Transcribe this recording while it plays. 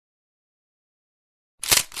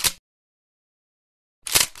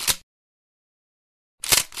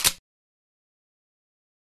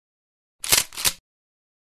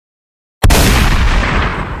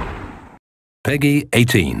Peggy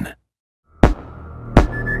 18.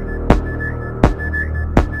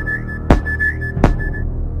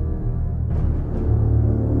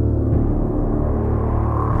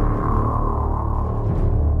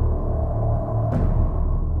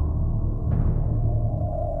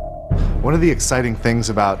 One of the exciting things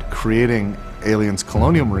about creating Aliens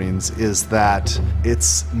Colonial Marines is that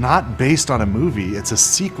it's not based on a movie, it's a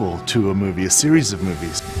sequel to a movie, a series of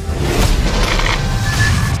movies.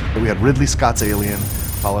 We had Ridley Scott's Alien,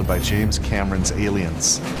 followed by James Cameron's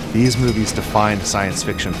Aliens. These movies defined science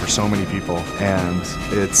fiction for so many people, and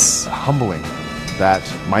it's humbling that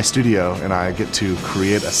my studio and I get to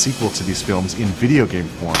create a sequel to these films in video game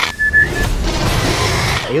form.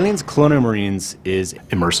 Aliens Colonial Marines is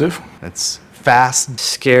immersive. It's fast,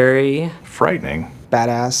 scary, frightening,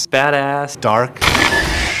 badass, dark.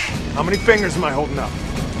 How many fingers am I holding up?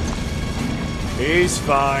 He's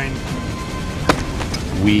fine.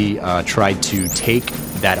 We tried to take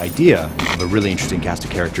that idea of a really interesting cast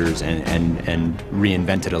of characters and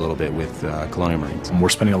reinvent it a little bit with Colonial Marines. We're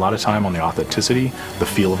spending a lot of time on the authenticity, the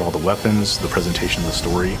feel of all the weapons, the presentation of the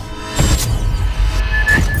story.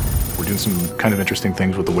 We're doing some kind of interesting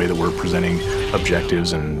things with the way that we're presenting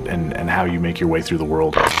objectives and how you make your way through the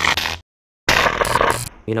world.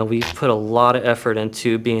 You know, we've put a lot of effort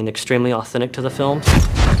into being extremely authentic to the films.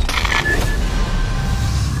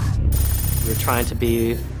 We're trying to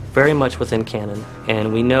be very much within canon,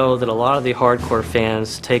 and we know that a lot of the hardcore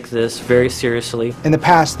fans take this very seriously. In the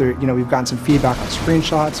past, we've gotten some feedback on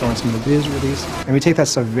screenshots or on some of the videos released, and we take that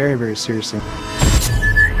stuff very, very seriously.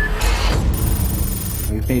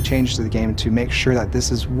 We've made changes to the game to make sure that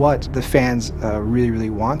this is what the fans really, really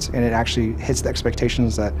want, and it actually hits the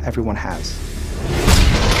expectations that everyone has.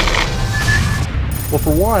 Well,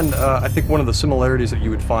 for one, I think one of the similarities that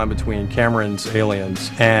you would find between Cameron's Aliens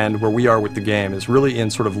and where we are with the game is really in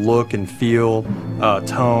sort of look and feel,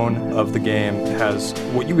 tone of the game. It has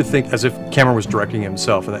what you would think as if Cameron was directing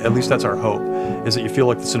himself, and at least that's our hope, is that you feel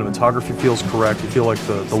like the cinematography feels correct, you feel like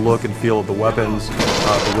the look and feel of the weapons,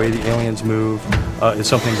 the way the aliens move, is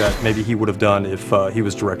something that maybe he would have done if he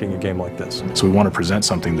was directing a game like this. So we want to present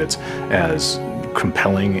something that's as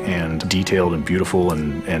compelling and detailed and beautiful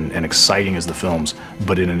and exciting as the films,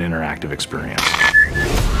 but in an interactive experience.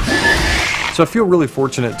 So I feel really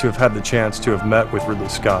fortunate to have had the chance to have met with Ridley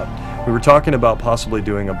Scott. We were talking about possibly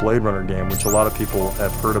doing a Blade Runner game, which a lot of people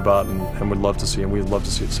have heard about and would love to see, and we'd love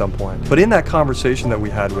to see at some point. But in that conversation that we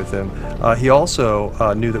had with him, he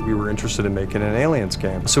also knew that we were interested in making an Aliens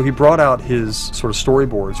game. So he brought out his sort of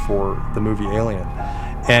storyboards for the movie Alien,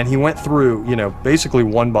 and he went through, basically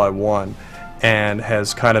one by one, and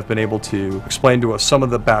has kind of been able to explain to us some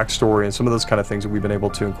of the backstory and some of those kind of things that we've been able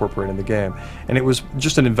to incorporate in the game. And it was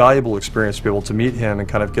just an invaluable experience to be able to meet him and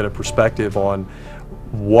kind of get a perspective on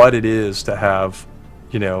what it is to have,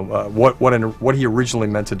 what he originally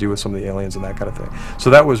meant to do with some of the aliens and that kind of thing.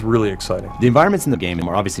 So that was really exciting. The environments in the game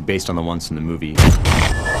are obviously based on the ones in the movie.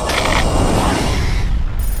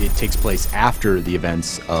 It takes place after the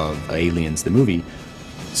events of Aliens, the movie.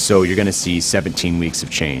 So you're going to see 17 weeks of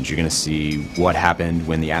change. You're going to see what happened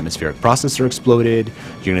when the atmospheric processor exploded.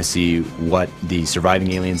 You're going to see what the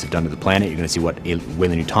surviving aliens have done to the planet. You're going to see what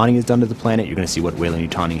Weyland-Yutani has done to the planet. You're going to see what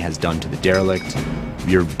Weyland-Yutani has done to the derelict.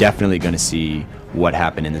 You're definitely going to see what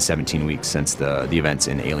happened in the 17 weeks since the events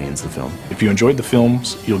in Aliens, the film. If you enjoyed the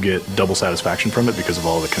films, you'll get double satisfaction from it because of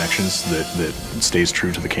all the connections that stays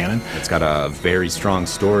true to the canon. It's got a very strong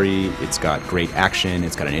story, it's got great action,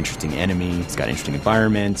 it's got an interesting enemy, it's got interesting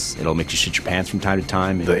environments, it'll make you shit your pants from time to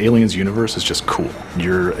time. The Aliens universe is just cool.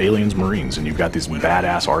 You're Aliens Marines and you've got this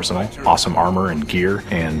badass arsenal, awesome armor and gear,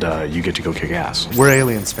 and you get to go kick ass. We're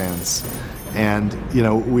Aliens fans, and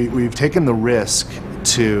we've taken the risk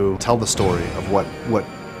to tell the story of what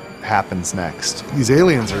happens next. These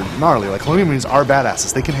aliens are gnarly. Like, Colonial Marines are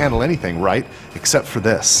badasses. They can handle anything, right? Except for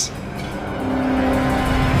this.